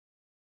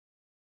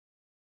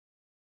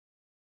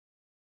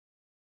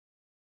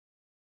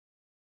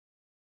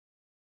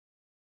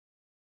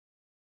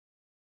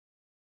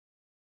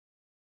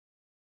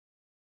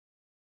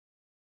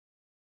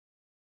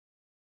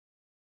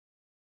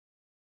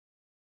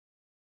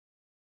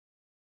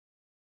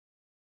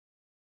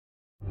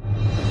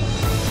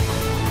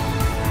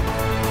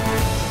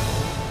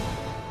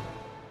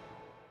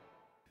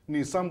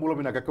ni sambula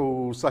bina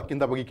kakau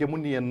sakinda bagi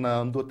kemuni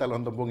na ndo tala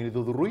ndambongi ni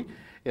dudurui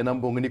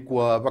nambongi ni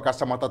kuwa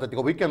vakasa matata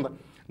tiko weekend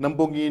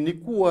nambongi ni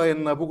kuwa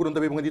buku nda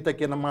bebongi dita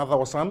kena madha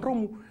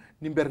wasandromu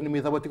ni berni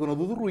medha batiko na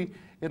dudurui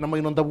na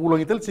mai nda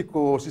bulang itel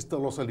siko sister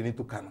Losalini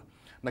Tukana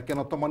na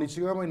kena tomani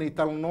sigama ni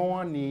ital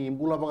noa ni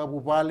bula baga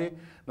bubale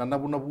na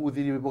nabu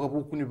di baga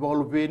buku ni baga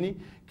lupeni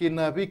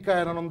kena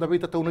vika na nda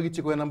bita tauna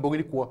gichiko nambongi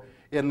ni kuwa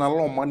na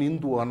loma ni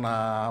ndua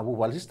na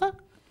bubale sister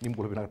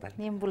nimbul binak tali.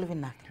 Nimbul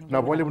binak. Na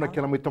boleh nak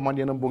kena mai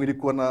temani na bongi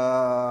ko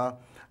na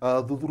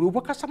duduru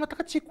baka sama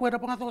taka chiku ada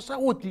pangato sa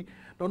oti.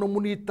 Na no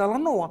muni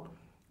talanoa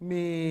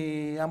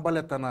me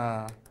ambaleta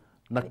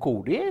na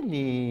kode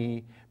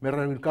ni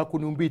meran ka ku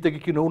numbita ki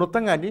kino na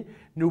tangani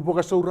ni uboka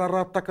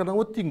saurara takana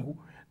otingu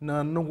na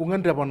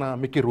nungungan dia bana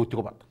mekiruti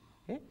ko bat.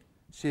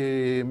 Se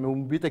me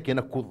umbita ki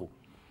na kudu.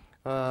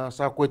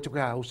 Sa ko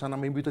chuka usana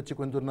me umbita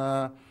chiku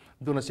ndona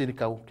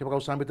senikau. Ke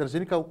baka usamba tana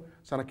senikau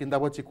sana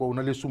kindawa chiku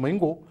na le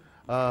sumengo.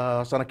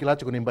 Sana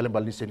kilaci ko nimbale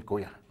mbali sen ko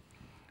ya.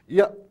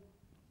 Ya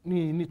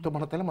ni to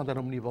mana tala mandana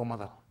muni ba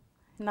mada.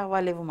 Na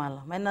wale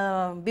vumala.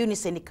 Mena biu ni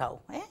sen kau,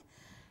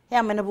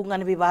 Ya mena bunga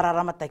ni bibara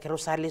ramata ke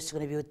rosalis ko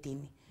ni biu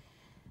tini.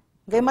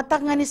 Gai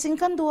matak ngani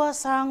singkan dua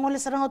sa ngole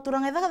sarang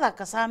oturang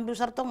edaka sa ambiu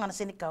sartonga na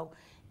sen kau.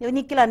 Ya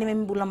ni kila ni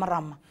membula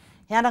marama.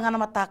 Ya ngana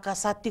mataka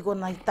sati ko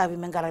na hitabi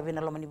mengara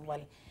bina lo mani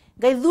buali.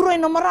 Gai duro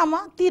ino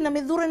marama, tina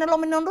me duro ino lo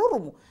mani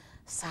onrurumu.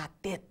 Sa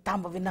te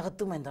tamba bina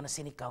katuma ndo na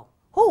sen kau.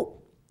 Hu.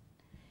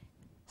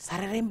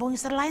 Sare rembong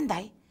isar lain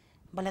dai,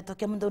 baleto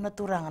ke mendo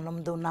naturang ano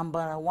mendo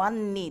number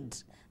one need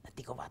na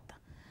tiko bata.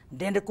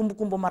 Dende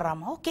kumbu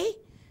marama, okay.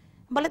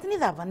 Balet ni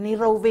dava ni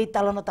rove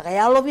talo no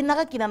takaya lo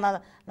binaka kina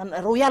na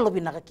royal lo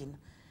binaka kina.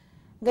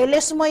 Gai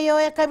les mo yo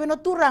e kabi no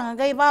turang,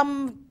 gai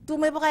bam tu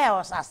me bakaya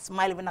was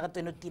smile binaka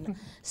tu no tina.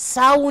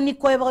 Sau ni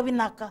ko e baka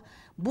binaka,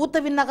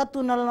 buta binaka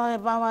tu na lo e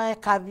bama e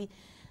kabi.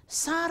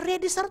 Sa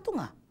ready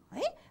sartunga.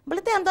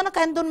 Balete ando na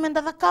kain don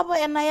menda kaba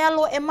e na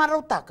yalo e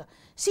marutaka.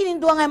 Sini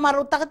dua ngai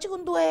marutaka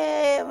cikun dua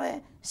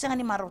singa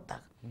ni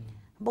marutaka.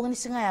 Bongi ni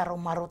singa yaro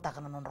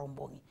marutaka na non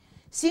rombongi.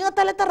 Singa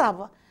tale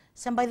taraba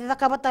sampai di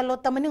kaba talo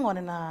tamani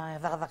ngone na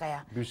daka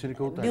ya.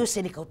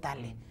 Biuse ni kau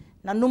tale.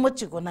 Na numo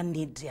ciko na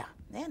need ya.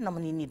 Na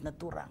mani need na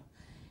turang.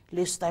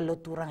 Lesu talo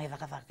turang e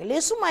daka.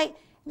 Lesu mai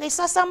ngai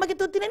sasama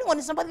gitu tinani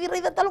ngone sampai di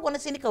rida talo kona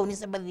sini kau ni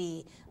sampai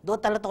di do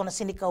talo to kona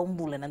sini kau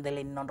bulan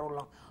andele non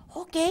rolong.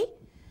 Okay.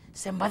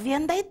 Sampai di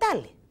andai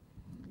tale.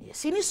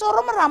 Sini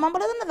soro marama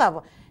baleta na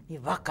dava. Ni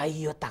baka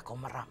iyo tako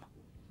marama.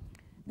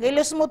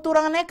 Gele semua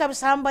turang ne kabi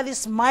samba di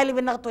smile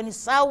binak to ni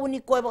sau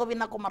ni ko baka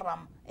binak ko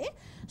marama.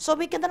 So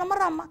bi kenta na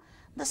marama.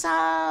 Da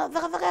sa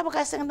daka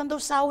baka seng tando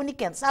sau ni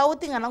kenta. Sau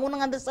tinga nanguna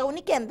nganda sau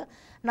ni kenta.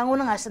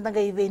 Nanguna nga senta ga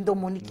evento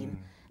monikin.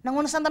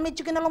 Nanguna santa me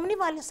chukin na lo ni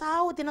vale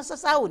sau tina sa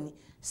sau ni.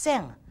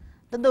 Seng.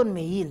 Tando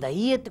me inda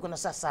ieti ko na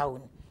sa sau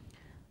ni.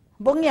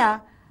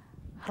 Bongya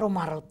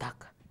romaro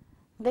taka.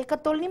 Gai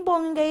katol ni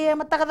bong gai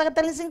mataka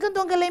talin singkan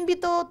tuang gai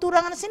imbito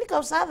turangan sini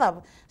kau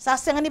sadap. Sa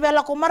senga ni bela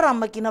ko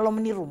marama kina lo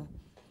meni rum.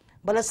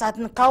 Bala saat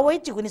na kau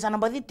ai chiku ni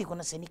sana baditi ko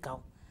na sini kau.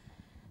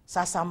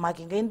 Sa sama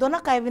kin gai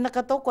indona kai bina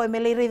kato ko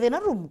melei rede na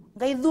rum.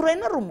 Gai durai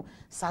na rum.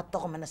 Sa to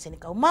ko na sini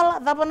kau.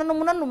 Mala dapa na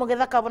numunan numa gai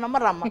daka na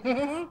marama.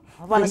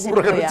 Bala sini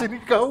kau ya.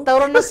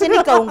 Tauran na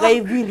sini kau gai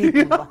bili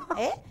tuba.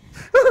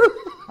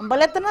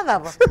 Ambaleta na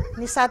dava.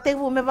 Ni sate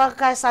bu me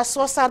baka sa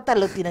sosar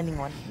talo tina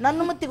ningon.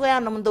 Nanu mati ko ya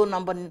namun do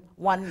number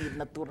one need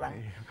na turang.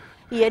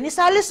 Iya ni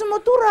sale semua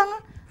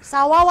turang.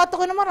 Sa wawa to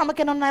ko na marama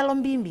kenon na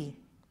lom bimbi.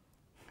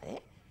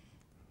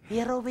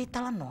 Iya robe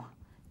talano.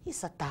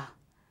 Isa ta.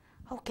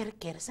 Au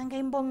ker sanga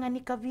imbong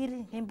ngani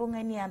kabiri, imbong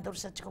ngani andor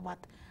sa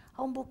chikobat.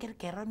 Au mbo ker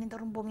ni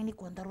ndor imbong ini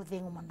ko andor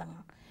dengo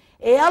mandang.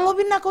 Alo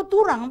bina ko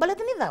turang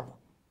ambaleta ni dava.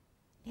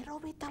 Ni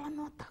robe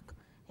talano tak.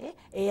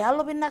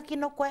 Alo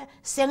binakino ko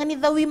senga ni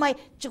dawi mai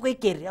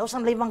chukoi keri au san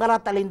lei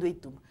mangarata lendo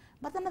itu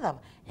bata na dava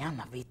ya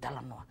na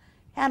vitala no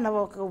ya na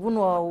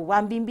buno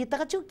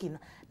wambimbita ka chukina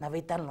na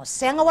vitala no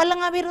senga wala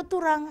ngabiro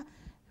turanga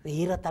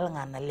vira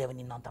talanga na lewa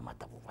ni nonta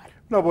mata bubal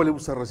na boleh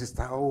usar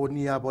resista o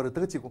ni abore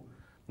taka chiko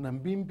na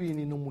mbimbi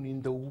ni no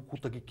muninda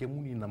uku taki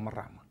kemuni na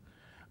marama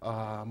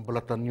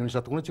belatan yun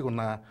satu kuna chiko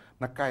na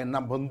kai na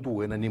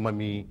bandu na ni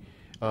mami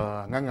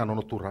nganga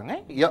no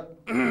turanga ya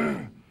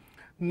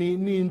ni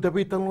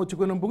ndabe talo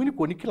chiko na mbongi ni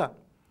ko ni kila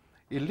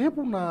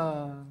elebu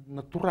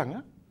na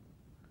turanga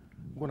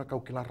gona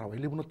kau kila rawa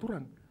elebu na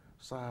turang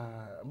sa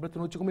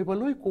beto no chiko me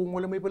baloi ko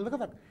ngole me baloi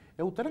kata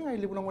e utaranga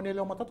elebu na ngone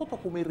le mata toto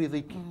ko me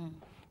ridiki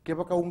ke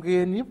baka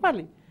unge ni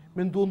pali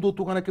mendondo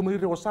tukana ke me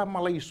rewa sa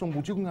mala isong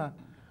bujunga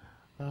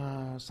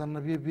sana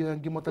bia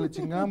ngi mata le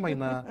chinga mai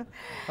na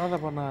ada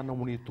bana no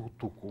muni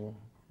tuku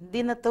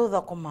dina tau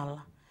da ko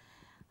mala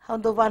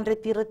ando van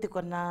retira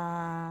tiko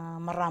na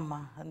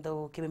marama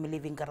ando kime mi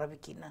living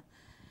karabikina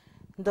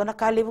ndo na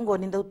kali bungo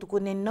ni ndo tuku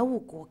ne na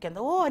uku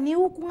kenda ni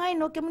uku ngai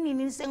no kime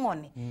ni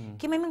sengoni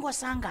kime mi ngwa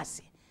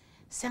sangasi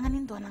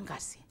sengani ndo na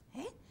ngasi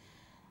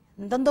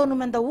ndo no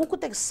menda uku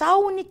tek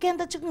sau ni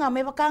kenda chiknga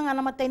me bakanga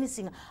na mateni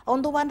singa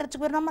ando van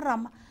retira na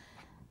marama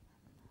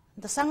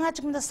the sanga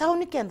chiknga sau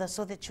ni kenda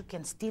so that you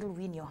can still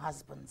win your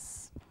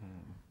husbands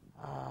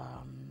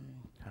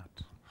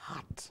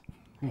heart.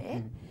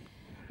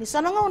 Ni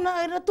sana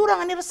ngauna era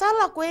turang ni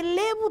rasala ko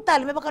lebu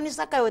tali me bakani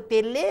sakai o te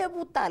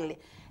lebu tali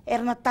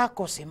erna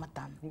tako se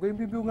matan. Ngai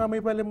bibiu nga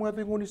mai bale mga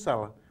ngoni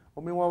sala. O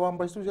me wawam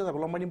ba istu jata,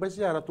 kalau mani ba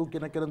siara tu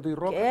kena tu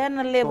irok.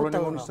 Kena lebu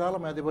tau. Ngoni sala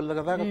me ate bale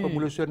daga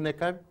pemulusian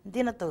nekab.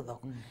 Dina tau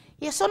dok.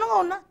 Ya sana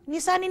ngauna ni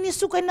sani ni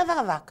suka ina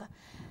daga.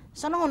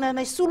 Sana ngauna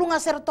na sulunga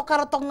ser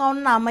tokara tok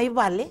ngauna mai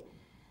bale.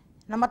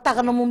 Na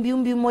mataka na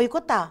mumbiumbi mo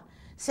ikota.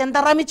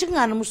 Sentarami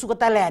cingana musuka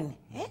taleani.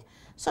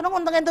 Sana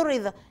ngauna ngendo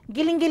rida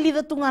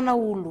giling-gilida tungana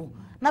ulu.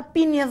 Na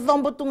pinya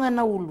dombo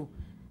tungana ulu.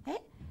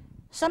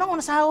 Sana ngona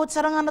saut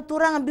saranga na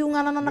turanga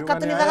biungana na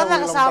katuni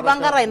daga sa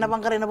bangkarai na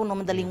buno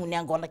mandalingun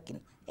yang gonakin.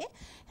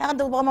 Yang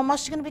ando baka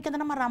mamasukin bikin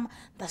na marama.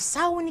 Da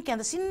sauni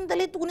kanda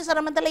sindali tukuni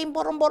sara mandalay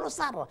borom-boro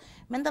sara.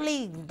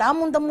 Mandalay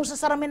damun-damu sa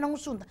sara menang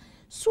usunda.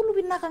 Sulu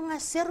binaka nga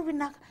ser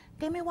binaka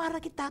kay may wara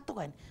kita to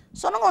kan.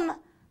 Sana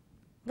ngona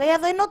gaya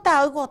doy no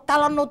tao ko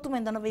talan no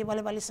tumenda na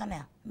bali-bali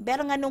sana.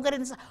 Pero nga nung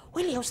garin sa,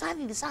 "Wili,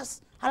 usadi di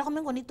sas." Hala ko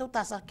mengo nito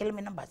tasa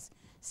kelme na bas.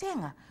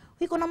 Senga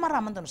Iko na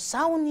maraman doon,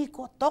 sauni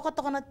ko, toka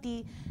na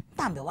ti,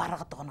 tambe wara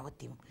ka toka na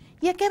watim.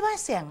 Ya keba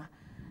senga.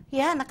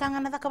 Ya nakanga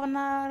na taka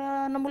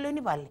na mulio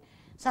ni bali.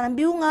 Sana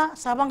biunga,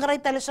 sabang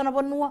karay tali sana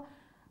banua.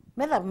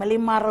 Meda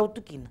malimaraw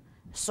tukina.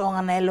 So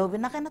nga na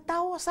elobi na kaya na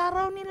tao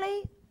saraw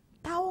nilay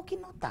tao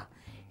kinota.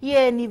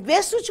 Ye ni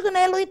besu chuka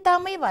na elo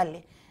itamay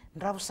bali.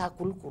 Ndraw sa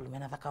kulkul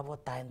mena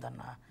takabotayin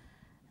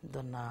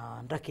doon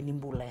na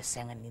rakinimbula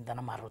senga ninda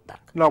na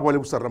marutak. Na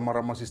boleh besar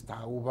marama sis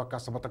tahu baka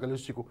sama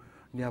takalisiku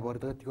ni abar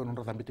tiko non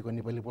ratambi tiko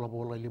ni bali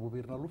bola libu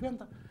birna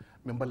lufianta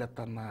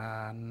membalata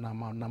na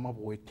nama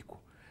boetiko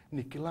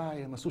ni kila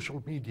na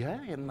social media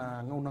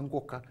na ngaunang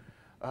koka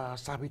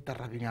sabi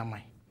taragi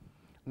ngamai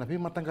nabi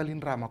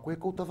matanggalin rama kue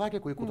kau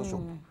tadake kue kau tasok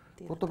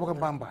kau to bakan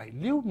bambai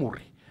liu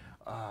muri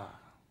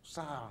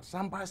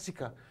sampai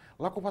sika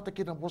lako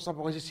patakina bosa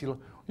baka sisilo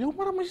yung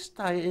marama sis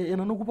tayo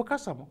nanugu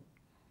bakasa mo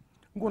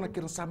Guna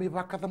kira sabi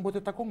baka tambo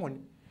teta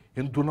komoni.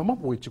 Yang tu nama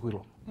boy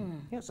cikuilo.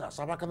 Ya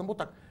sabi baka tambo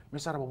tak.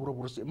 Mesara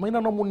babura sih.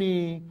 Maina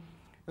nomuni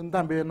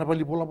entambe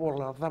nabali bola.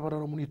 Tabara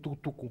nomuni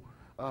tuku.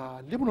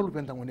 Libu nalu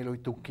pentang wanelo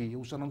itu ki.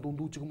 Usanan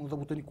tundu ciku mau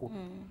tabu teniku.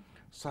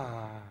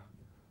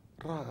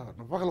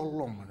 Bakal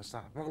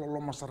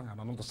lom saranga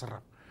nonton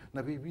serap.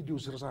 Nabi video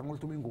serasa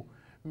ngol tu minggu.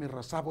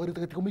 Mira sabar itu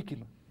ketika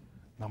mikin.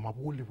 Nama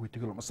boleh boy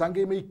cikuilo.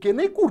 Sanggai mai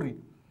kene kuri.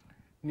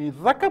 Ni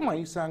zaka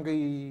mai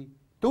sanggai.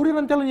 Turi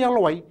nanti yang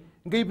lawai.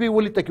 Ngai be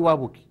wali taki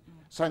wabuki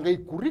sangai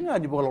kuringa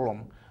ni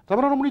bagalolom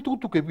tabana no muni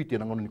tutu ke biti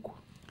na ngono niku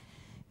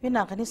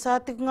Bina kani sa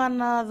tikunga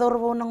na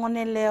dorbo na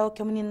ngoneleo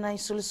kemni na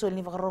isul-sul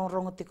ni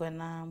bakarong-rong tiko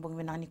na bong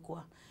binang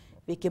niku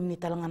be kemni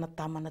talanga na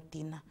tama na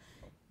tina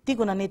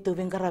tiko na neto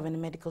vengarabe na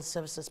medical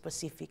services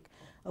specific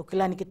o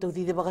kilani kito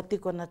dide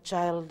bagatiko na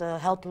child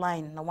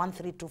helpline na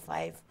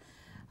 1325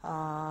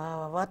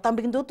 wa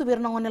tambing do tu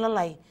ber na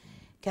ngonelalai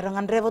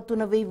kerangan revo tu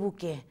na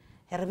veibuke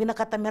Era vina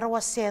kata mera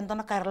wasento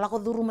na kaira lako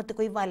duru mati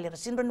ko ivalir.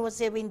 Sindro ni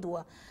wase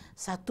indua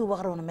satu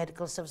bakaro na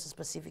medical services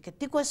specific.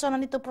 Tiko esona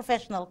nito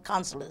professional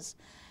counselors.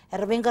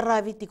 Era venga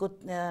ravi tiko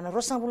na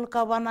rosang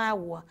bulka wana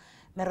awa.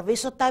 Mera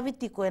veso tabi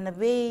tiko na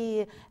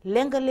ve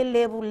lenga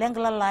lelebu lenga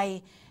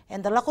lalai.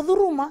 Enda lako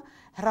duru ma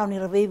rau ni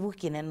rave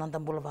bukine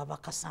nontan bula baba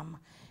kasama.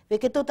 Ve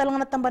keto talangan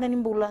na tambana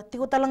nimbula.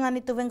 Tiko talangan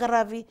nito venga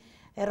ravi.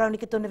 Rau ni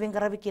keto na venga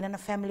ravi kine na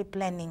family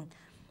planning.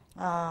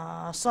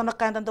 Sona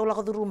kain tanta ula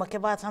ko duruma ke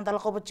bat santa la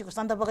ko chiko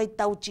santa bagay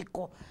tau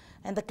chiko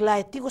enda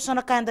klai tiko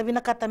sona kain ta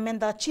binakata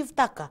menda chief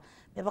taka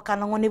me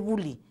bakana ngone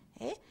buli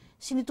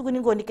sini tu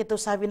kuningo ni keto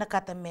sabi na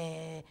kata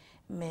me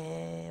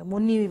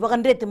moni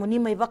bakan rete moni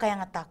mai baka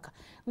yang ataka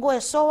ngo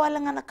so wala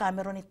nga na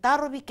kamera ni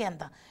taro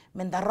bikenda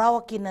menda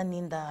rawa kina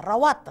ninda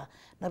rawata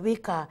na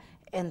bika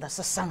enda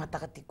sasanga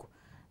takatiko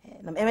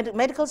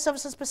medical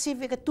services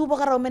specific tu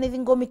baka raw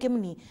meneding gomi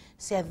kemni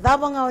se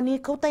daba nga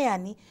ni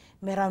kautayani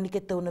merau ni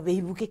ketau na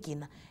vehibu ke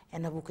kina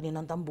ena bukni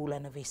nonton bula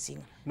na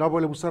vesinga na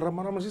boleh besar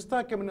mana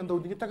masista ke menendau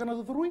kita kana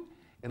tuturui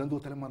ena do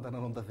tele mantana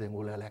nonton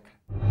tengo lelek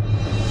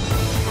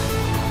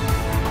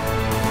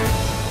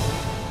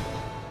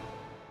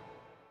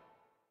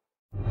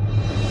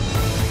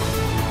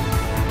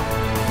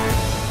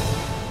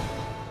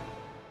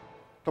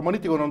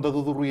Tamani tiko nonton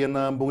tuturu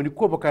na bongini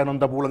ko baka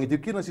nonton bulang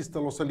itu kina sista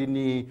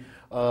Losalini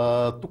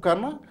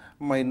Tukana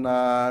main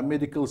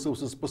medical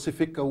services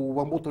specific kau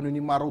wamboto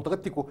ni marau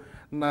takatiko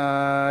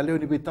na leo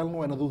ni betal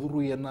no na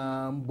tuturu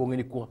na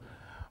bongini ko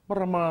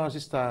marama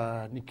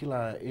sista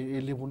nikila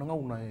elebu na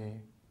ngauna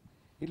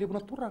elebu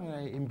na turang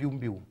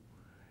embiumbiu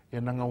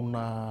na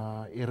ngauna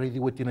eredi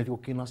watina tiko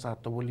kina sa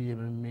tawali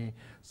me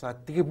sa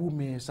tebu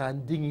me sa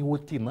dingi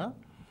watina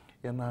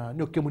na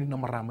nyokemuni na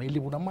marama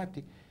elebu na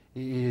mati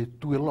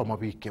tu elo ma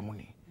be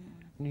kemuni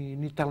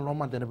ni tal no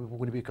man dana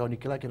bu ni be kaw ni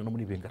kila ken no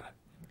muni bengara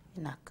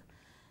Inak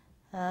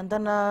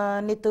dan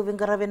nito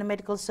bengara na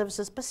medical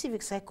services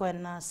specific sa ko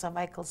na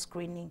cervical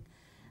screening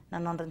na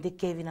nonra de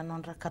kevi na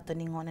nonra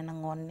kataningone na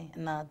ngone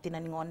na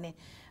tinaningone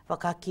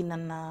wakakina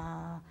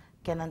na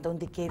kenan don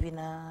de kevi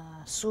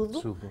na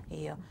sudu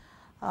iyo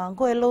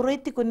ngo elo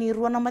reti ko ni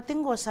ruana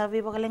matengo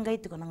sabe bakalenga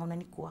itu ko na ngona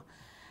ni kuwa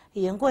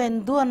Iya ngo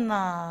endua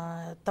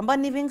na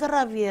tambani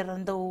vingaravi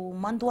randau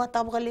mandua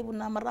tabu kali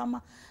na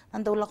marama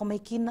andau lako mai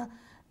kina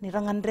ni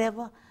rangan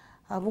reva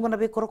bunga na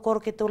be koro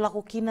ke to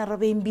lako kina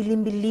rabe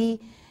imbili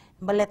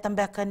bale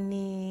tambe akan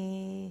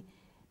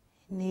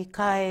ni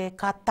kai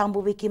ka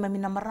tambu be kima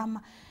mina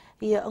marama.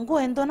 Iya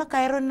ngo endo na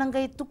kai ron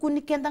nangai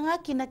tukuni kenda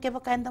ngaki na ke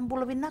baka endam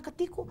bula vinaka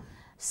tiku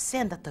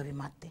senda tavi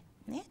mate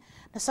ne.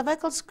 Na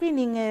cervical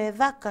screening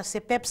daka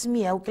se pap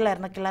smear o kilar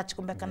na kilach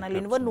ko beka na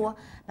lin vanua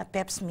na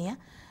pap smear.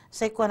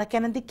 Sai ko na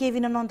kena di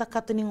kevina non da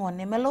katuni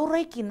ngone me lo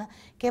kina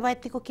ke vai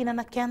tiko kina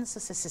na cancer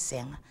se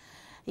senga.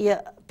 Ia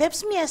pap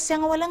smear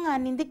senga wala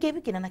ngani di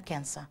kevi kina na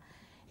cancer.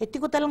 E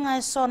tiko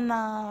talanga so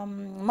na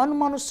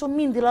manu so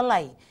mindi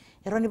lalai.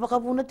 Eroni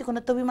bakabuna tiko na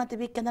tobi mate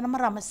be kenda na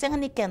marama senga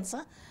ni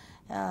cancer.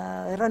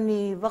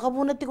 Eroni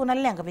bakabuna tiko na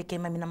lenga be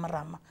kema mina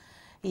marama.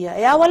 Ia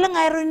e awala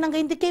ngai eroni nanga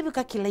indi kevi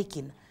ka kilai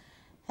kina.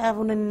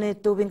 Avuna ne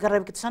to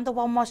bingarabi kita santa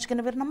wa mas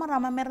kena ver na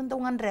marama meran do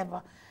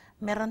nganreva.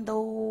 Meran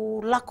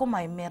do lako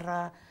mai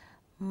mera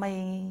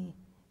mai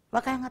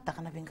baka nga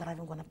taka na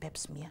bingarabi ko na pap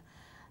smear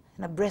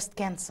na breast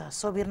cancer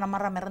so bir na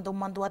marama meran do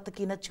mandu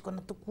atakina chiko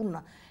na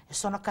tukuna e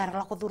so na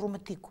kara lako duru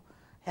metiko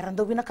eran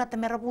do bina kata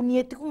mera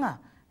bunie tiku nga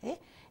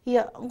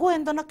ia ngo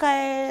endo na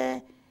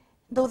kae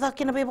do da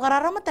kina be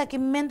barara mata ki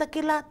menda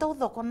kila to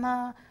do ko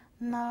na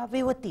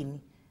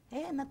bewatini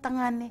na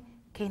tangane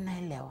ke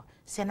na lewa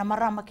se na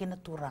marama ke na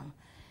turang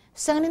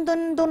sangin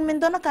don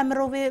mendona ka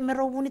mero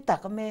bunita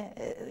ka me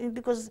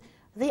because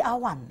they are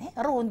one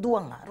ron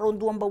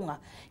duang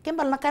baunga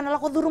kembal na kana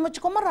lako duru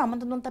machiko marama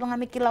don taranga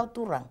me kilau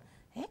turang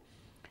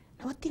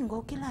na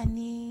tingo kila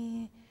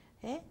ni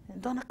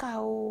dona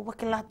ka o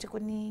bakila chiko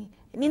ni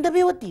nda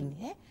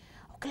bewatini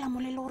o kila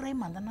mole lo rei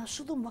manda na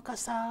sudu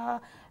makasa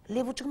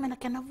levo chiko mena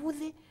kana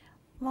vude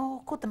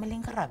mo kota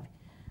melingarabi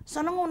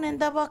sana ngone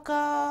nda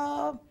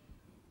baka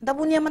da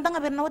bunia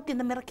mandanga berna watin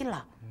da mera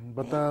kila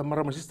bata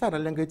marama sista na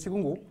lenga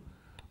chikungu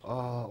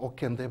o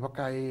kende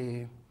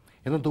bakai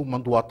eno do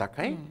manduata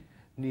kai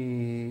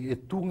ni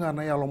etunga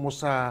na yalo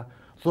mosa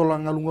thola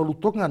ngalu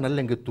tonga na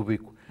lenga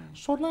tubiku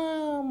so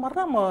na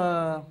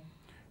marama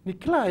ni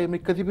kila me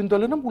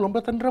kadibindole na bulan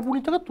batan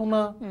rabuni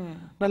tagatuna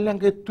na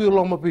lenga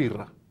tuilo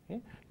mabira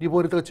di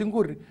bori ta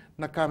cinguri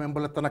na kame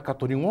balata na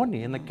katoni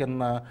ngoni na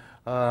kena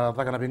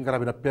takana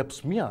bingarabi na pap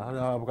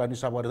smear bakani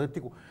sabare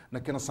tiku na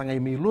kena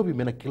sangai mi lobi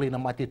mena kila na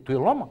mati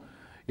tuilo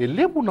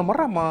lebu na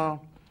marama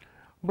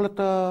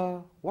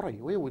balata warai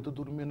we tu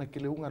durme na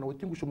keleunga na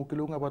tingu sumo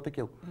keleunga bata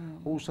keu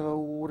usa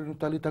ore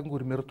tali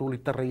tanguri merto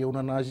litareo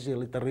na nasi se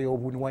litareo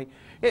bunwai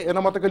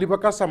na mata kali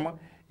bakasama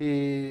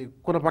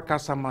kona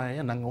bakasama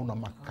na ngauna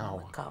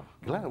makau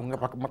kila nga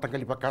mata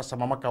kali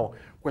bakasama makau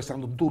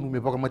kwesang dunu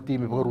me baka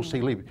mati me baka rusai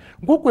lebi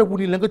ngoko e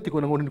buni lengati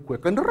kona ngoni kue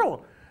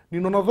kandero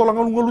ni nona dola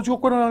ngalu jiko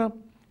kona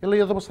ela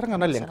ya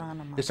basaranga na leng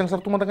sang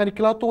sartu mata ngani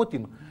kilato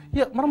watin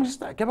ya maram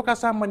sista ke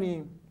bakasama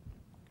ni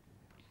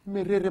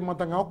merere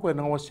matanga ko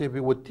na wasebe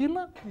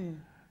watina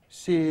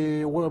se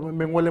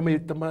mengole mai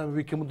tama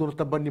wiki mundur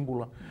tabani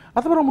bula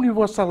ataba muni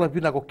wasala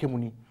bina ko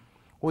kemuni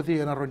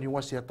odi na roni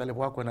wasi atale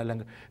ko na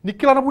langa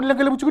nikila na buni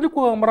langa lebu chukuni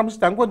ko maram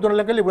stango don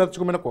langa lebu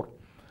chukumi na kor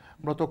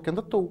broto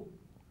kenda to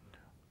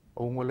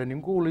o ngole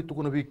ningo le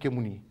tukuna wiki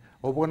kemuni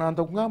o bona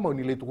anda ngama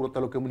ni le tukura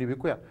talo kemuni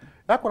biko ya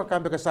akora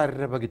kambe ka sari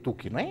reba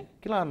gituki nai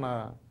kila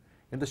na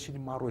enda sini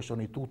maru eso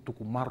ni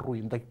tutuku maru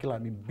inda kila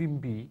ni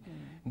bimbi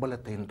mbala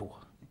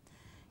tendo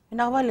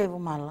ina wale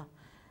mala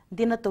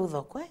dina to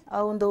doko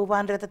au ndo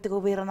bandre ta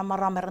tiko vera na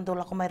marama rando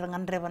la komai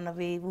rangan reva na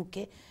ve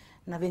buke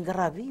na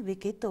vengaravi ve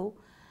keto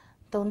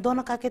to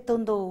ndona ka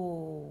keto ndo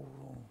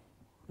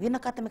vina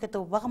kata me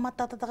keto baka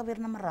mata ta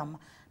vera na marama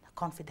na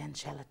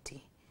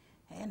confidentiality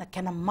na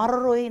kena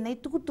marroi na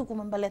tuku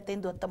mambaleta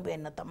indo tambu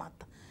na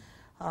tamata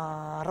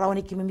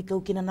rawani kimi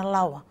mikau kina na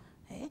lawa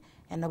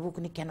na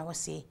buku ni kena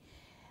wasi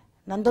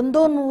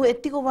nandondonu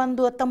etiko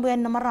bandu tambu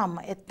na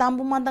marama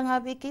tambu mandanga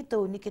ve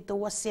keto ni keto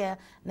wasia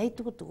na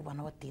tuku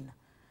bana watina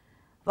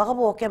baka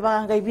bo ke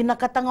baka ngai vina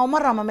katanga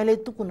marama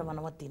mele tuku na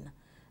bana watina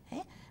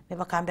me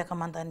baka ambe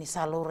kamanda ni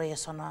salore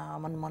sona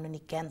manu ni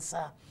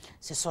cancer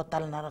se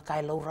sotal na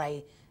kai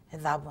laurai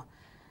daba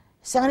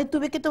sangani tu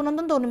be keto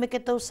nandondonu me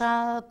keto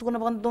sa tuku na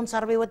baka don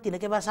sarve watina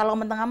ke ba sala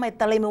mandanga mai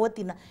talai me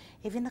watina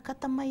vina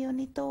katama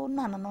yoni to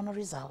nana no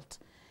result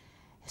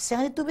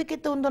sangani tu be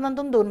keto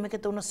nandondonu me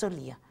keto na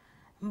solia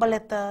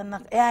baleta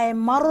na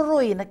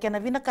maroroi na kena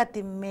vina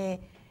kati me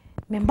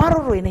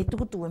maroroi na itu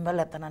kutu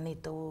baleta na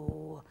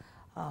nito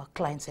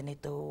clients na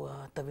ito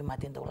tabi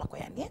matin daw lako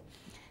yan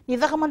ni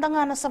da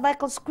kamandanga na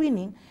cervical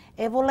screening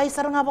volay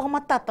saranga baka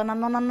matata na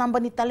nona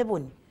namba ni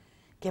telefon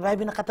ke bai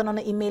bina kata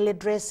na email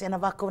address na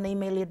baka na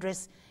email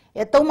address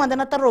tau manda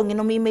na tarong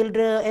ino email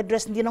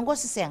address ndi nang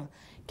siseng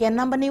ke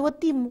namba ni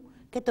watimu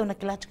ke tau na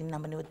kilach ni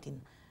namba ni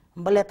watin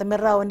baleta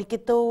meraw ni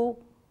kito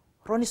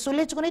roni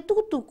sole chukuna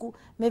tuku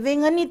me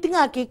venga ni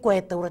tinga ke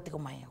kweta urati ko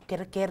mayo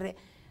kere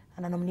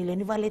ana nom ni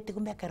leni valeti ko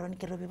me kero ni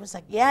kero be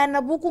basak ya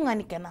na buku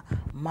ngani kana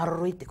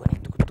marroiti ko ni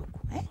tuku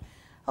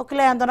o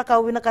kile ando na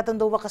kawina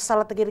katando baka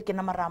sala tagiri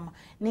kina marama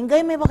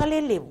ningai me baka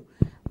lelebu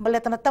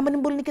baleta na tama ni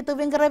bul ni kita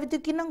vengarabi tu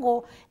kina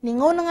go ni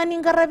ngona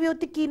ngani ngarabi o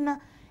tikina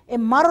e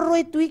marro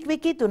e tuik ve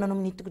kito na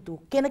nomni tu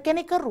kena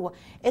karua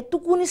e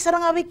tukuni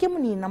saranga ve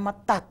kemuni na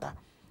matata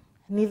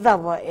ni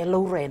dava e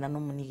laure na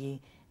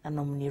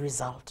nomni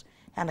result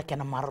ana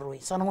kena marro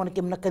so na ngona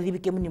kemna kadibi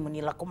kemuni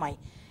muni la komai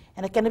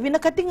ana kena vina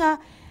katinga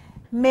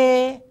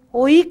me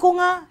o iko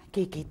nga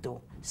ke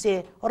kito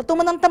se orto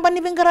manang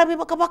tambani vengarabi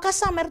baka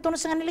sama erto na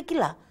sangani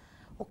lekila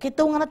o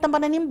kita ngana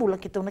tambana nimbula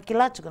kita na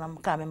kila chuka na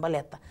kame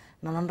baleta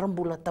na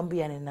rambula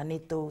tambiani na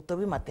nito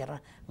tobi matera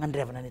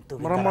ngandreva na nito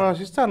marama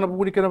sista na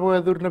buguni kana ba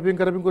dur na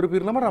vengarabi ngor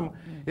bir na marama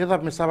e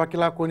dab me saba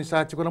kila ko ni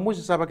sa chuka na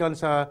musi saba kila ni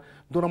sa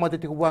dona mate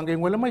ti kubuanga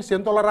ngole mai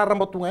sen dolar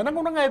ramba tunga na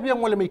ngona ngai biang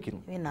ngole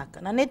maikin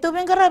inaka na nito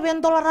vengarabi en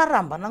dolar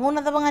ramba na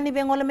ngona dabangani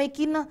biang ngole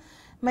maikina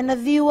mena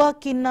diwa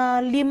kina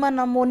 5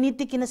 na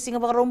moniti kina singa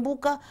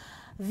bakarombuka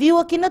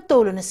diwa kina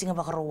tolo na singa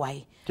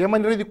bakarawai ke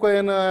man redi ko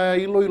na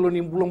ilo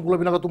ni bulang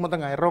binaka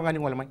tumatanga ero ngani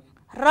ngole mai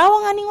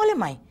rawa ngani ngole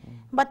mai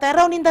bata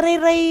raw ni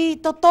ndarai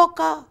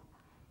totoka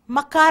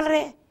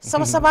makare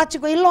sama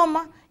chico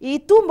iloma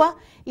itumba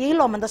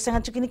iloma nda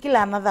senga chukini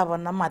kila na dava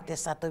na mate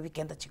sato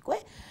weekend chico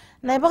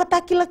na iba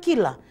ta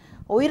kila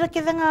o ira ke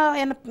denga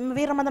en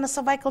vira mandana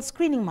cervical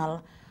screening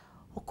mal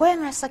o ko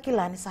nga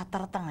sakila ni sa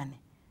taratangane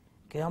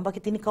ke amba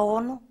kitini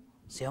kaono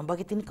se amba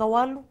kitini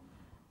kawalu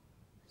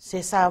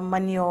se sa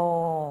manio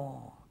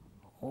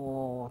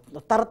o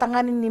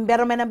taratangani ni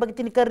mbera mena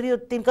bagitini kario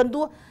tin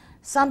kandu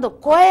sando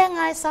koe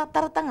nga sa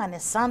taratangani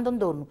sando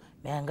donu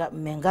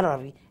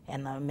mengaravi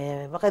ena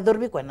me baka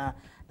dorbi ko na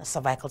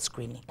cervical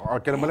screening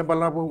kena male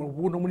bala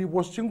bu no muni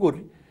bos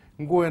cingori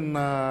ngo en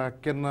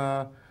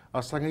kena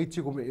asanga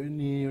ichi ko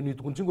ni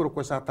tukun cingoro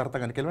ko sa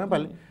taratangani kena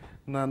male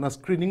na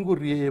screening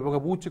gori e baka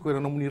buci ko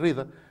na muni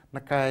reda na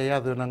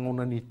kaya do na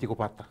ngona ni tiko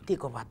pata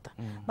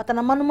mata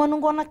na manu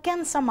ngona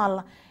kensa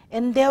mala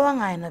endewa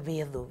nga na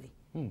vedovi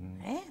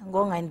ngo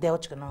nga endewa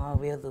chika na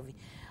vedovi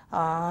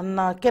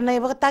na kena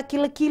iba ta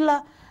kila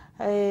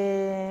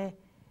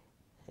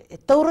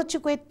tauro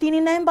chiko e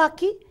tini na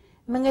embaki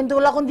mengendo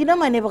la kon dina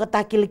mane iba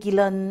ta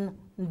kila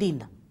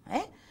dina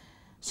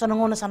so na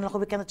ngona sana ko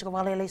bekenda chiko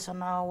balele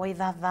sana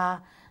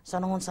waidada so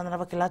na ngona sana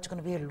bakila chiko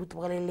na be lut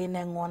balele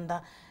na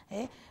ngonda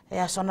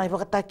ya so na iba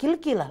ta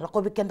kila la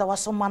ko bekenda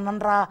wasomanan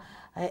ra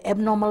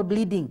abnormal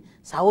bleeding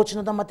sa och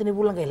no da matini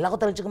bulang la ko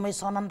tal chiko mai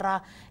sonan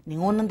ra ni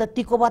ngona da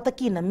tiko bata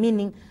kina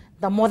meaning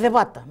da mode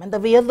bata menda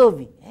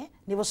vedovi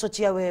ni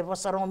vosochia we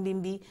vasarong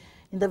bimbi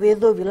inda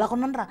vedovi la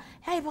konanra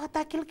ai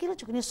baka kila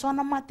chiko ni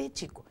sona mate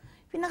chiko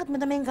pinakat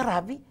menda men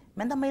garabi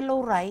menda mai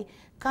lourai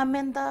ka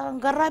menda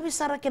garabi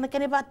sara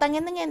kena bata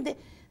ngende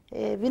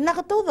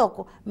vinaka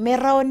tudoko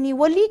merao ni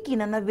waliki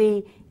na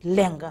be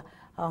lenga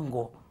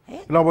ango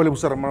la vole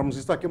busara maram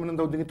sista ke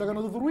menda udingi taka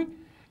na durui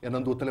ya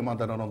nandu tele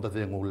manda na nonda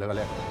tengu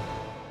legale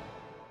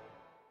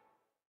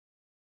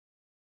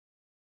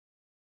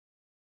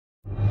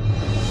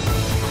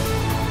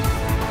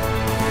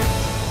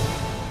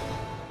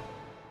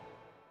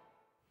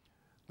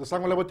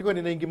Sang lewat tigo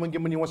ni nengi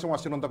mani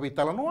wasa nonta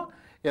pitala noa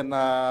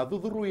na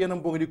duduru ya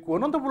nambong di ko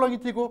nonta pulang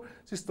tigo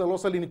sista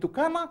Losalini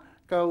Tukana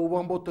ka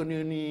ubang boto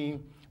ni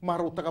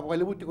maru taka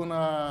pakali tigo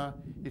na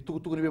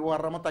itu ni bewa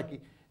mataki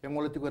yang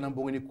oleh tigo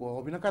nambong di ko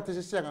obina kata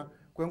sesianga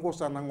ko yang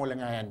kosa nang oleh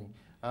ngayani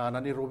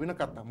nani robina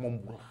kata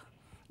mombula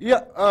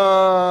iya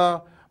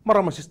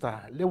marama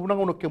sista lewu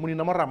nang ono kemuni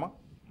na marama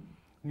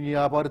ni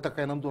apa ada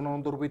takai nantu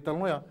nontor pital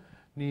noya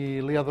ni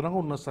lihat nang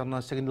ono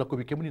sana segini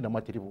laku bikemuni na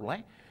mati di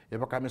bulai ya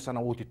baka kami sana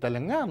uti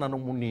talenga na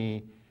nomuni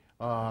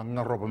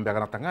ngaroba mbega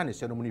na tangani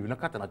sia nomuni bina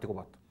kata na tiko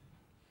bat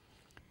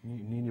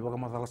ni baka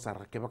masalah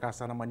sar ke baka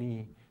sana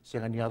mani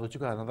sia ngani ato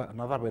juga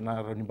na dabe na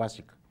rani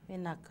basic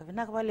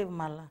vinaka bale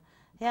mala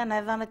ya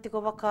na dana tiko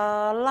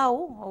baka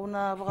lau au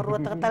na baka rua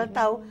taka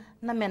tau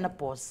na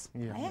menopause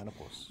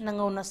na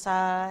ngauna sa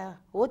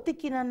uti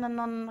kina na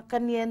non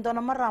kaniendo na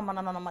marama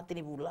na non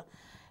matini bula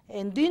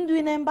endu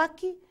na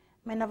embaki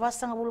mena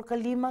basa ngabulu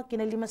kalima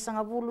kina 5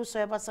 sangabulu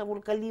saya basa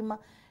bulu kalima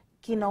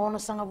kina ono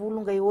sanga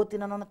bulu ngai oti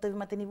na nona tavi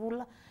mateni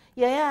bula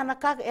ya na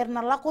kaka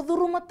erna lako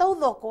duru matau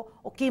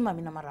doko o kima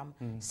mina maram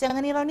senga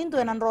ni raw nindu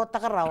enan ro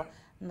takaraw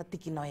na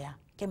tikino ya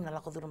kemna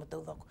lako duru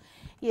matau doko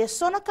ya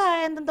sona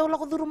ka endan daw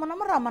lako duru mana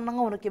maram na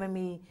ngono kima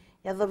mi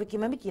ya dobi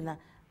kima mi kina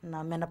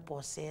na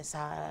menopause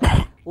sa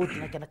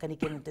oti na kena kani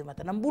kemi tu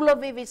mata na bula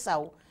veve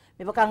sau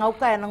me baka ngau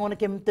ka na ngono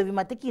kemi tu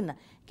mata kina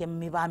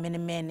kemi ba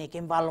mene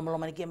kemi balo mlo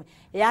mane kemi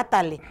ya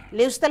tali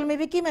leustal me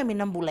bikima mi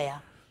nambula ya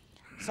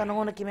sana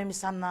ngona kime mi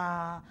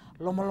sana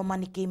lomo-lomo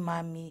ni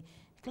kimami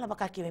kila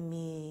baka kime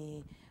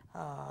mi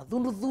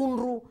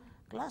dunru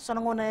kila sana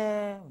ngona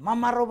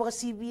mamaro baka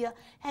sibia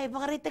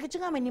baka rita ke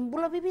cunga ni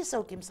bula bibisa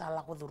o kim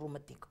sala ko duru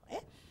matiko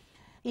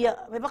iya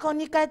me baka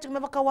ni kai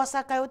me baka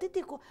wasa kai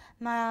otitiko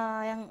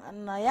na yang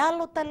na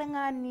yalo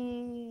talenga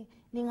ni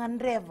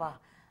ngandreva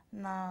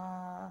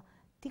na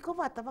tiko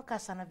bata baka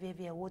sana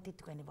bebe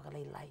otitiko ni baka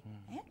lai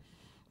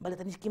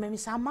baleta ni kime mi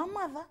sama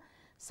mama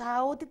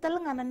sa oti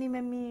talangana ni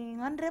memi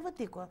ngandreva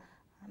tiko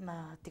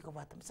na tiko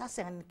batam sa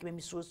sengan ki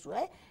memi susu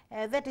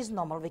that is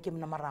normal vekim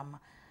na marama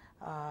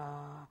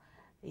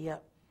ya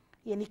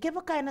Ia ni ke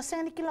pakai na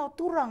senga ni kila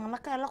turang na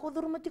kai lako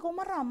duruma tiko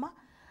marama.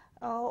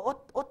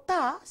 O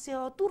ta se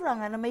o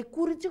turanga na mai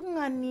kuri tiko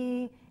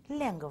ni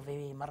lenga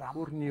ve marama.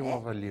 Kurni wa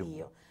valeu.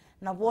 Iyo.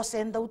 Na vose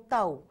enda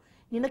utau.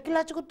 Ni na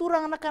kila tiko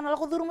turanga na kai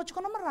lako duruma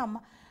tiko na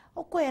marama.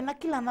 O koe na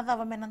kila na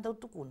dava mena ndau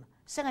tukuna.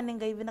 Senga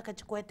ninga iwi na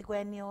kachiko e tiko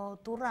ni o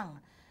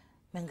turanga.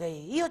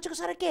 Mengai iyo tiko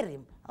sara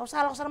kerim. Au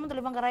sala ko sara mento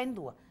le vangarain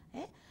dua.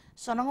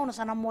 Sana ngona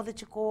sana mode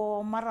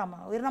tiko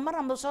marama. Irna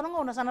marama sana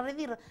ngona sana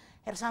redira.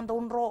 Santo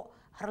unro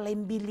har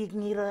lain bilik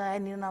ngira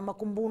ni na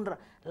makumbundra.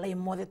 Lain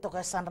mode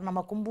toka sana na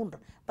makumbundra.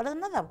 Pada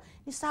nada.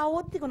 Ni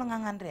sawoti ko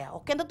nangangandrea.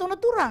 O kenda to na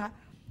turanga.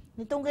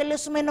 Ni tong gele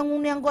sume na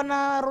nguni ang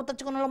na ruta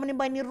tiko na lamani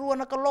bai ni rua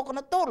na kaloko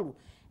na tolu.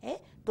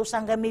 To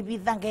sanga me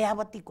bidang kaya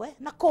batiko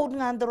na code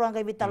nga andro ang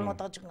vital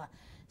nota tiko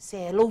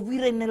se lo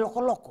vire ne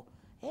loko.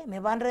 Me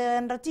bandre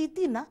andra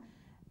titina.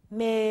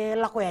 Me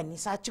lakoyani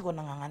sa chiko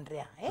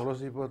nangangandrea Kalau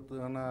si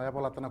na ya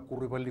pala tanah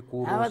kuru balik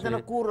kuru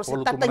tanah kuru se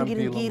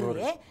tatangiri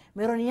giri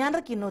mero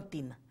niandra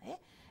kinotina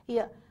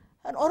iya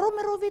oro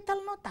mero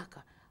vital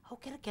notaka au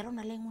kira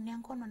na lengu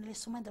niang kono na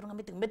lesuma ndoro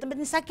ngamitik betem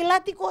ni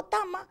sakilati ko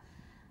tama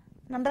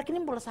nandra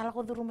kini bola sala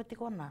ko duru meti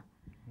kona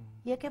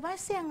ya ke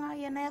basenga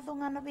ya na yato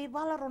ngana be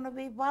bala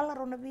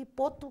rona be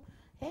potu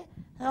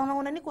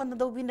Ona ni quando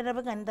do vinda na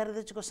bagan dar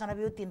de chiko sana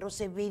biutin ro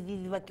se ve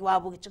di baki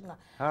wabu chunga.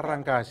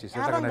 Arangkasi se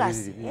taka na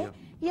di.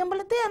 Yang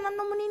balate ana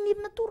no mani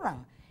na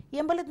turang.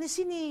 Yang balat ni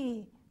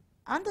sini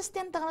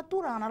understand taka na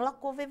turang na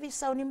lako ve vi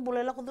sa unim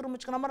bole lako duru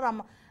chiko na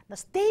marama na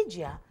stage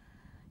ya.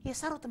 Ya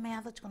saro te me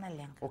ato chiko na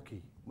leng.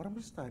 Okay. Maram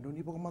sta no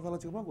ni baka madala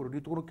chiko bagoro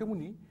di tukuro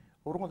kemuni.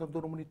 Orang ngata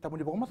duru muni tamu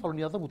di baka masalo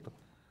ni ata buta.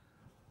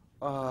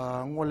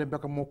 Ngole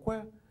baka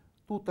mokwe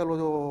tu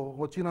talo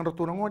ho china ro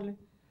tuna ngole.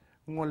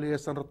 Ngole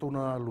san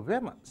ratuna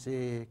luvema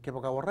se ke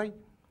baka warai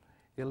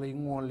ele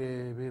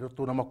ngole be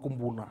ratuna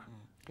makumbuna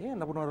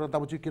na buna ranta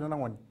buchikina na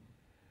ngoni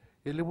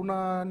ele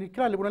buna ni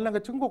kala buna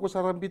langa chingo ko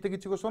sarambite ki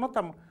chiko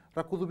sonatam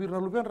rakudubir na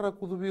luvema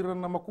rakudubir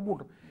na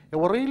makumbuna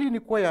warai li ni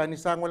koya ni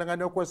sangole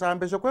ngane ko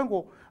sambe so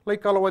kwengo lai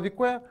kala wadi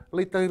koya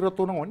lai tai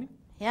ratuna ngoni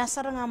ya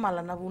saranga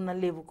mala na buna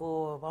lebu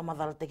ko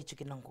pamadal te ki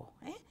chikinango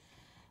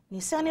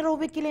ni sani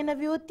robe kile na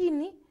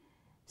biotini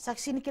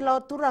saksi ni kila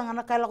turang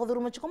ana kala ko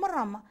duru machiko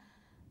marama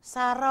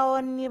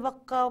Sarawan ni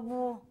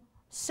bakabu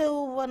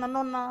seu na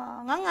nona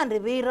ngangande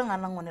beira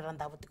ngana ngone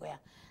ranta butiko ya.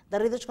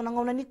 Dari itu chukuna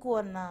ngona ni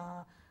kuan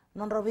na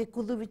non rawe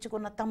kudu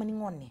bichiko na tamani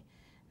ngone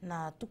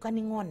na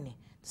tukani ngone.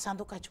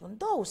 Santo kachun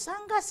do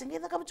sanga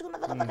singita ka bichiko na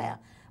taka ya.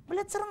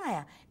 Belet seranga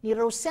ya. Ni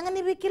ro senga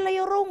ni bikila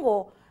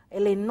yorongo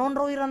ele non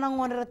ro ira na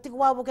ngone ratiko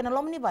wabu kena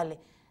lom ni bale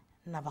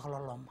na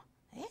bakaloloma.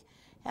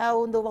 Ya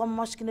undo ba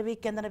moskina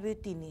bikenda na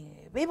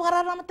biutini. Be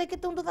bakarara mate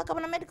kitundu taka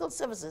na medical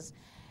services.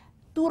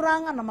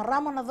 Turanga na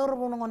marama na doro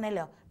bono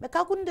ngoneleo me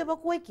kakun de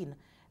bakuekin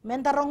me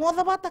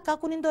ndarongoda bata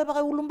kakun indo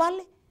baka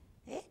ulumbale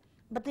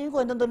batin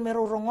ko ndon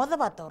mero rongoda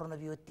bata oro na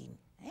biotin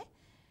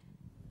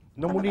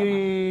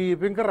namuni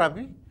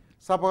bengarabi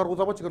sapa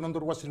ruta ba chikon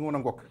ndor wasin ngona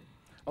ngok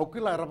au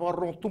kila ra ba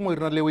rong tumo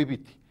irna lewe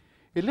biti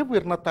ele bu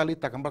irna tali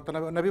ta kan bata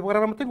na bi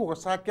bagara mate ko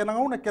sa kena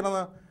ngona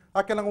kena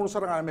akena ngulu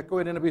saranga me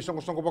ko ne bi songo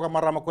songo baka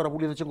marama ko ra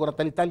buli ta chingora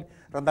tali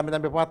randame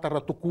dambe bata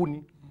ra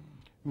tukuni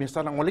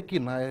Misalnya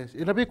ngolekin,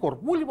 ina bekor,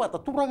 buli bata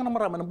turang na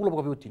marama na bula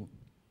baka biutin.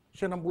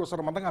 Siya nang bula sa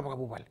ramandang nga baka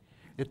bubali.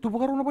 Ito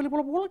baka rin na bali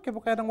bola kaya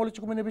baka nang ngole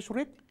chikumin na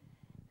bisuret.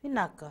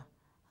 Hinaka,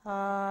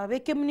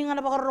 beke muni nga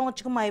na baka rongo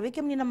chikumay,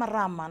 beke muni na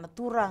marama, na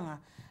turanga,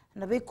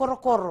 na be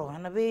koro-koro,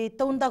 na be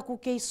taunda ku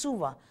kay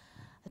suwa.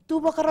 Tu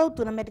baka raw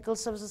tu na Medical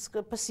Services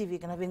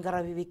Pacific, na be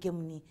ngarabi beke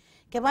muni.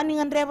 Kaya ba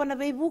nga ndreba na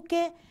be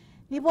buke,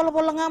 ni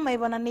bola-bola nga may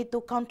ba na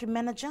nito country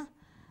manager,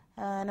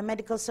 na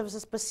Medical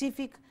Services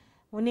Pacific,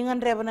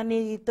 uningan reba na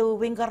ni to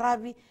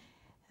wingarabi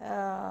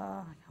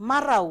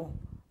marau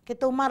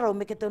keto marau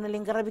me keto na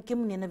lingarabi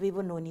kimni na bibo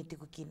no ni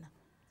tikukina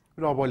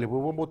no bole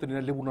bo bote ni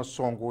lebu na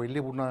songo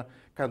lebu na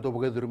kanto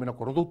boga duru mina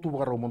koro tu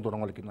boga mondo na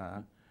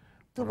ngolekina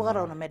tu boga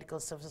na Medical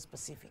Services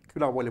Pacific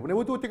no bole ne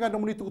wutu tinga no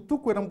muni tu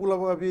ku na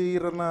bula bi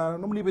rana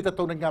no muni beta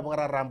to na ngaba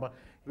ramba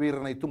bi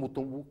rana itu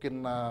mutumbu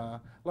ken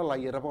na la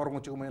yera ba rongo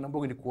chuma na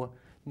bogi ni ko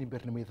ni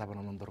berne me taba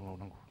na ndor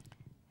ngau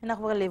enak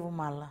boga lebu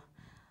mala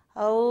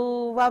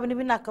au baba ni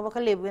binaka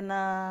baka lebu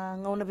na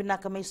ngauna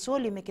binaka may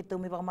soli me kito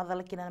mi baka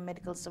madala kina na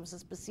Medical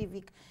Services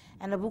Pacific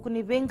ana buku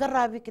ni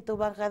bengarabi kito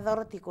baka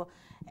daratiko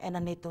ena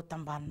neto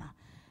tambana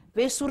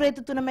be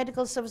suretu tu na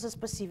Medical Services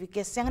Pacific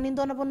ke sengan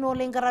indo na bono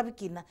lengarabi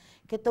kina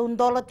kito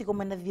undola tiko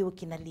mena diwa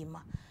kina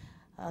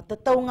 5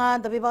 tatau nga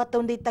dabe baka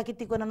taun dita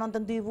kitiko na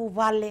nonton duibu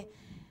vale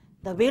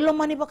dabe lo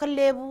mani baka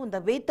lebu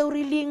dabe tau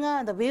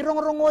rilinga dabe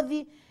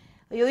rongodi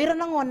yo ira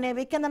na ngone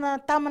be kena na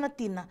tama na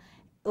tina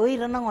oi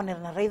rana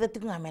ngone na reida tu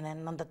ngamena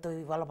nanda tu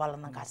bala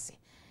nang kasi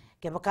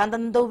ke bakanda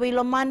ndo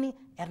velo mani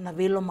erna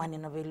velo mani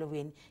na velo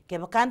weni ke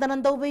bakanda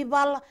ndo ve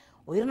bala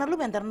oi rana lu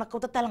bender na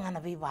kota talanga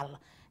na ve bala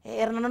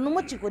erna na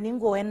numa chiko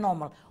ningo en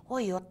normal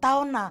oi o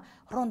taona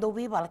rondo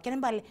ve bala ken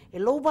bale e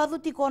lo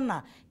badu ti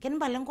kona ken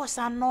bale ngo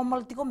sa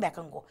normal ti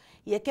kombekango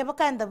ye ke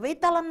bakanda ve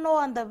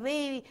talano anda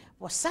ve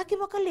wasaki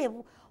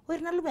bakalebu o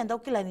irna lubenda o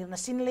kilani irna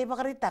sinle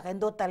bakarita ka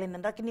endo tale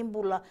nandra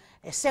kinimbula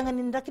senga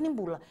nindra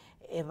kinimbula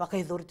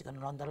bakai dor tika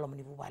na onda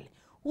lomni bubale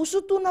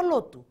usutu na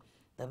lotu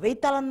da vei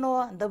tala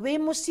noa da vei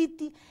mo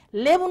city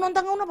levo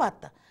nonda ngauna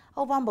bata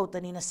au bamba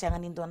utani na senga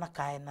nindo na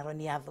kae na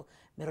roniado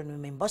meroni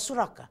memba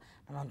suraka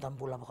na onda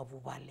bula baka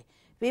bubale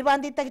vei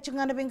bandi ta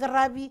kichungana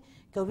bengarabi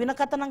ka vina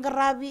kata na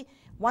garabi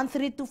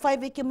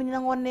 1325 ke menina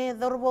ngone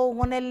dorbo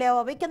ngone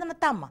lewa vei kata na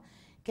tama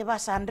ke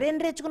basa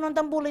andre chuko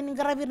nonda bula ni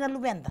garabi na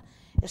lubenda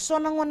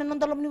sona ngone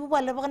nonda lomni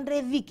bubale baka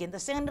andre weekend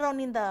senga ni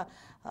roninda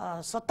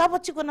so tapa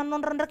chuko na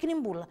non randra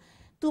kinimbula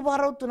tu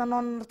barau tu na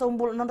non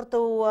tombul non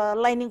to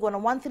lining gona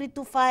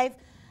 1325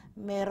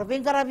 me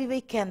ravengarabi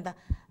weekenda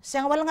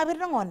senga wala ngabir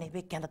na ngone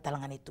weekenda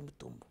talangan itu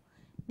tumbu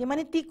di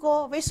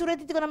manitiko ve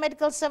sureti tiko na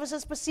medical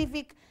services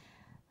specific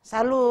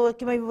selalu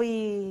kita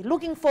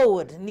looking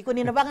forward niko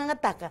ni na baka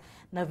ngataka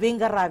na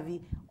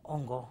vengarabi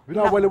ongo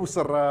Vina wale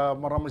busar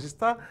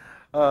maramasista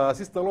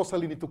Sista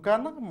Losalini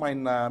Tukana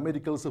main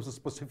medical services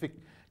specific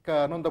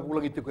ka nonda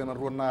pulang itu kana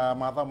ruana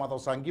mata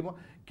sanggima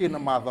kena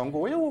mata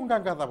ongo ya unga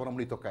ngata para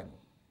mulitokan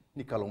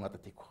ni kalau ngata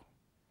tiko